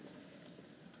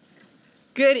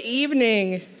Good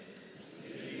evening.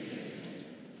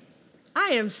 I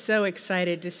am so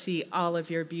excited to see all of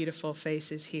your beautiful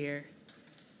faces here.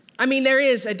 I mean, there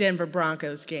is a Denver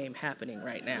Broncos game happening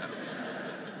right now.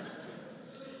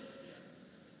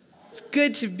 It's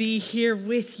good to be here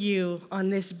with you on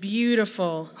this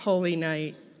beautiful holy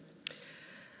night.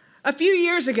 A few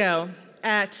years ago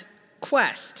at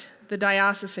Quest, the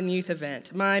diocesan youth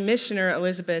event, my missioner,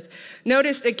 Elizabeth,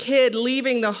 noticed a kid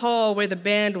leaving the hall where the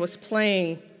band was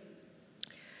playing.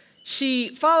 She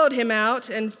followed him out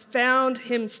and found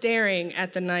him staring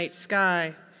at the night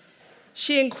sky.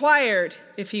 She inquired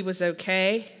if he was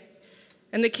okay,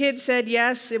 and the kid said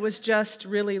yes, it was just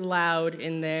really loud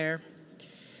in there.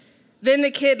 Then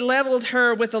the kid leveled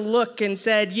her with a look and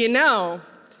said, "You know,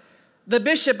 the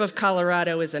Bishop of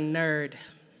Colorado is a nerd."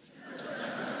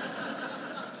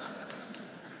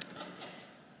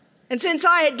 And since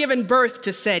I had given birth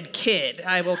to said kid,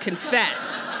 I will confess,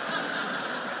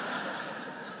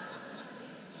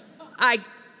 I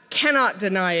cannot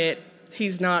deny it.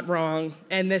 He's not wrong,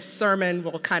 and this sermon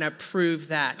will kind of prove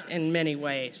that in many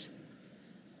ways.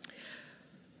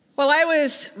 While I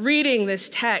was reading this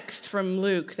text from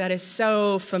Luke that is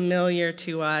so familiar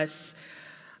to us,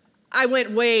 I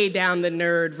went way down the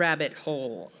nerd rabbit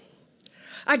hole.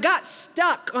 I got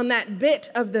stuck on that bit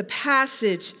of the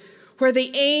passage where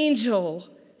the angel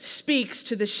speaks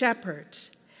to the shepherds.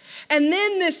 And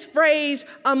then this phrase,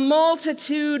 a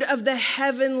multitude of the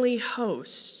heavenly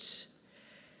hosts.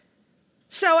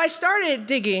 So I started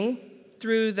digging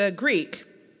through the Greek,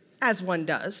 as one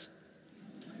does.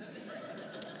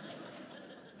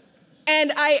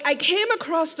 And I came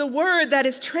across the word that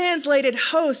is translated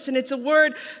host, and it's a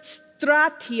word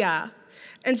stratia.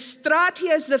 And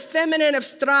stratia is the feminine of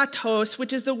stratos,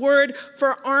 which is the word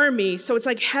for army. So it's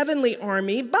like heavenly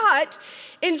army. But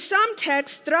in some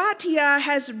texts, stratia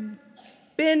has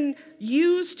been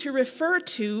used to refer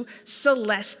to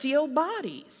celestial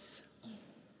bodies.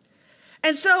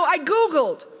 And so I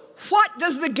Googled, what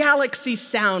does the galaxy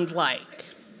sound like?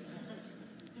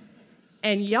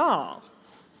 And y'all,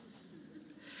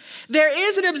 there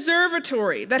is an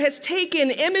observatory that has taken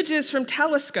images from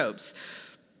telescopes,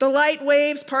 the light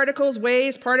waves, particles,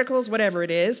 whatever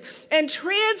it is, and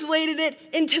translated it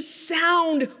into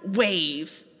sound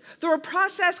waves through a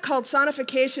process called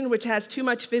sonification, which has too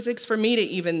much physics for me to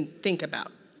even think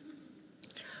about.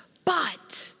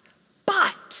 But,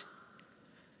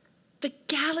 the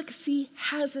galaxy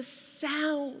has a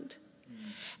sound,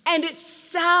 and it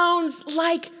sounds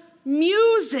like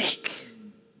music,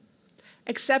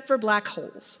 except for black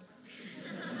holes.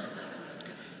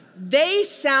 They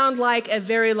sound like a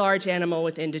very large animal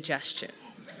with indigestion.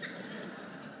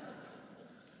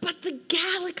 But the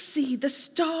galaxy, the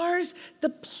stars, the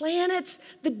planets,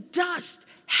 the dust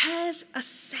has a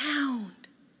sound.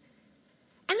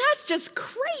 And that's just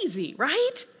crazy,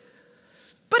 right?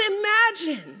 But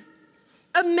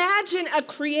imagine a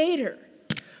creator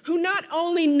who not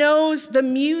only knows the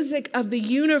music of the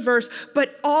universe,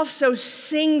 but also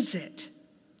sings it.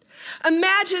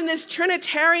 Imagine this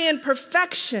Trinitarian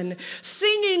perfection,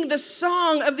 singing the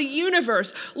song of the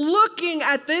universe, looking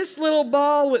at this little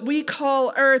ball what we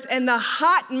call Earth and the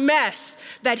hot mess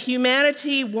that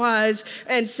humanity was,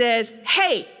 and says,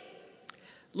 hey,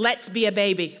 let's be a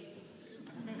baby.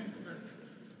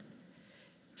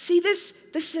 See, this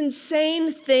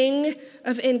insane thing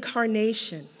of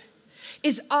incarnation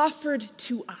is offered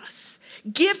to us,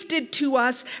 gifted to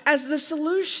us as the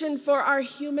solution for our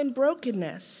human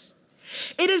brokenness.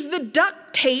 It is the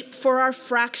duct tape for our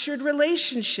fractured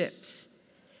relationships.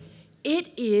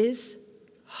 It is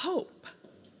hope.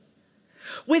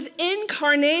 With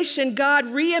incarnation, God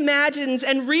reimagines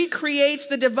and recreates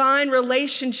the divine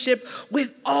relationship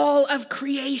with all of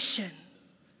creation.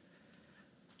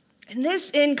 And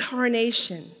this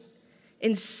incarnation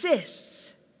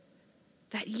insists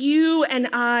that you and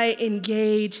I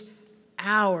engage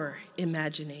our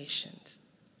imaginations.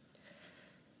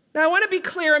 Now, I want to be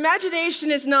clear,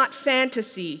 imagination is not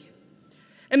fantasy.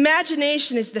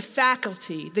 Imagination is the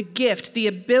faculty, the gift, the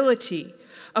ability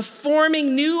of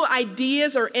forming new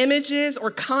ideas or images or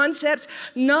concepts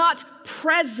not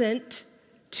present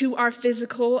to our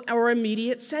physical or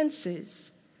immediate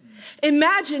senses.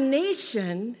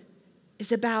 Imagination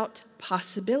is about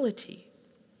possibility.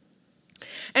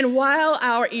 And while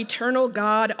our eternal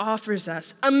God offers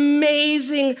us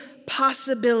amazing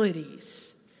possibilities,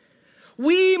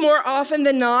 we more often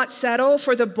than not settle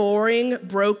for the boring,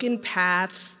 broken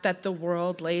paths that the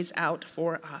world lays out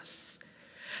for us.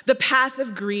 The path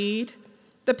of greed,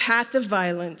 the path of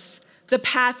violence, the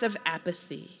path of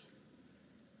apathy.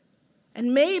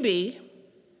 And maybe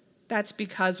that's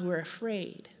because we're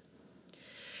afraid.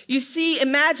 You see,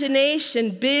 imagination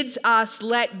bids us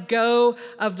let go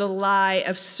of the lie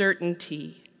of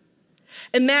certainty.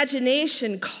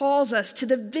 Imagination calls us to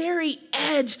the very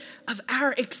edge of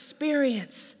our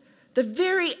experience, the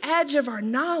very edge of our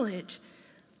knowledge,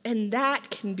 and that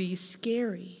can be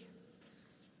scary.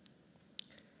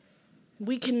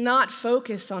 We cannot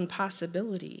focus on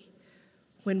possibility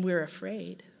when we're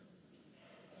afraid.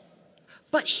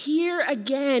 But here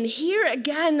again,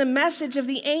 the message of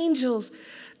the angels.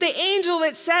 The angel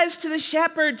that says to the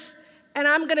shepherds, and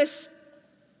I'm going to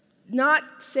not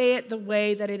say it the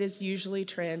way that it is usually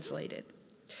translated,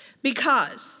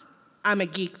 because I'm a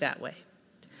geek that way.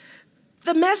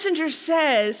 The messenger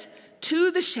says to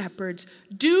the shepherds,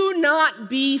 do not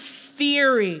be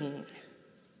fearing.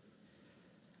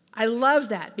 I love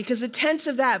that because the tense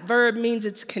of that verb means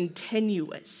it's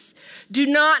continuous. Do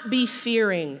not be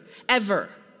fearing ever,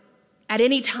 at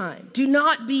any time. Do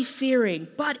not be fearing,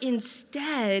 but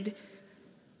instead,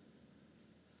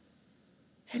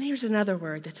 and here's another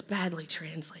word that's badly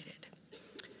translated.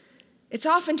 It's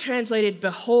often translated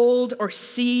behold or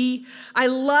see. I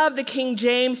love the King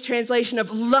James translation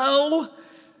of lo,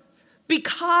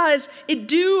 because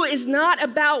do is not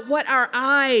about what our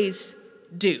eyes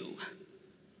do.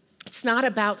 It's not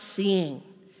about seeing.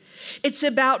 It's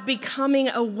about becoming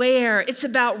aware. It's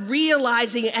about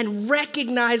realizing and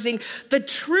recognizing the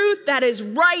truth that is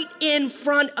right in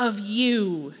front of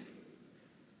you.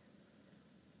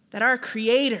 That our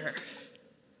Creator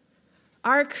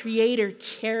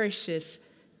cherishes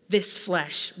this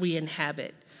flesh we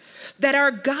inhabit. That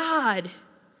our God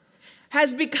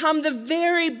has become the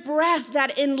very breath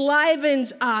that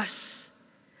enlivens us.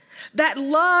 That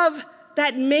love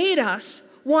that made us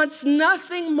wants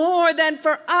nothing more than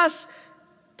for us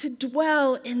to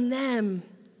dwell in them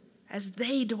as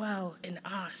they dwell in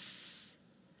us.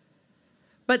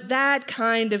 But that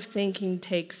kind of thinking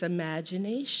takes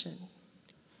imagination.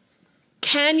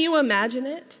 Can you imagine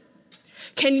it?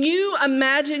 Can you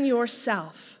imagine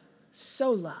yourself so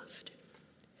loved?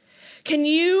 Can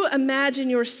you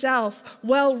imagine yourself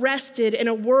well rested in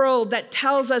a world that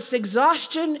tells us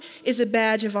exhaustion is a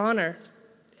badge of honor?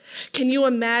 Can you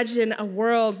imagine a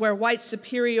world where white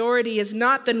superiority is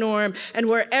not the norm and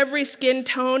where every skin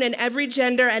tone and every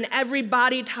gender and every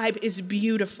body type is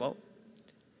beautiful?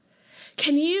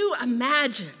 Can you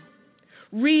imagine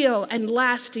real and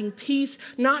lasting peace,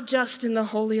 not just in the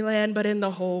Holy Land, but in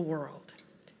the whole world?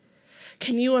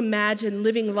 Can you imagine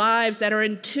living lives that are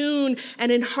in tune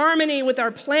and in harmony with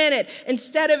our planet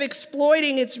instead of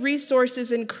exploiting its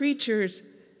resources and creatures?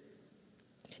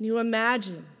 Can you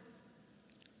imagine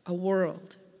a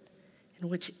world in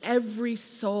which every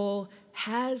soul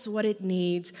has what it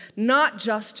needs, not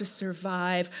just to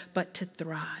survive, but to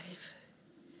thrive?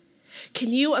 Can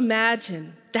you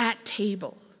imagine that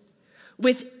table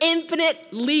with infinite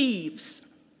leaves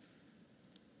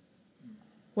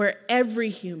where every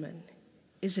human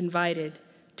is invited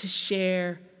to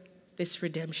share this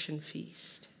redemption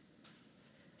feast?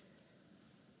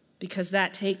 Because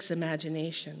that takes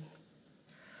imagination.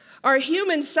 Our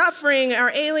human suffering,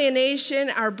 our alienation,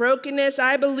 our brokenness,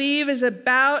 I believe, is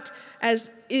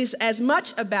as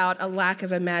much about a lack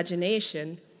of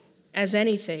imagination as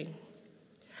anything.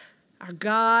 Our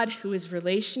God, who is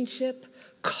relationship,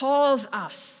 calls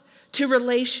us to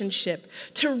relationship,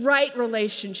 to right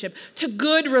relationship, to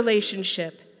good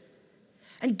relationship.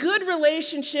 And good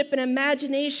relationship and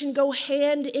imagination go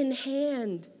hand in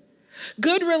hand.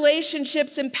 Good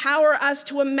relationships empower us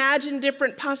to imagine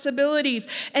different possibilities,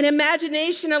 and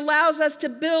imagination allows us to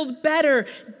build better,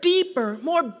 deeper,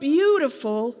 more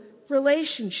beautiful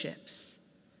relationships.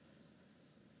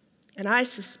 And I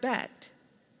suspect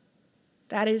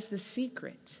that is the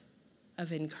secret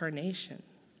of incarnation.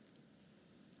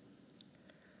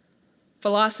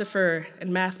 Philosopher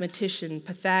and mathematician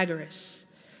Pythagoras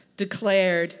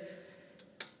declared,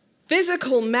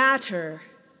 "Physical matter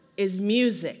is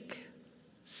music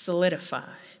solidified."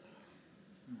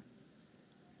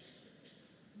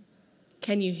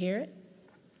 Can you hear it?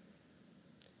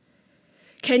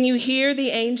 Can you hear the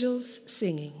angels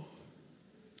singing?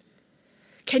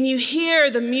 Can you hear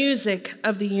the music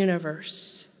of the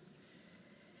universe?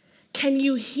 Can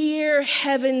you hear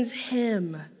heaven's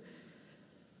hymn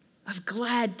of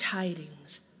glad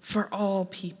tidings for all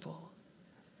people,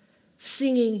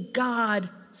 singing God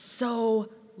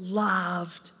so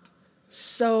loved,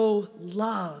 so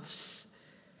loves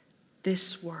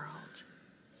this world?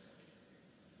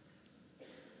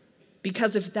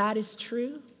 Because if that is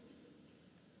true,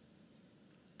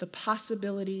 the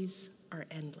possibilities are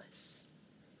endless.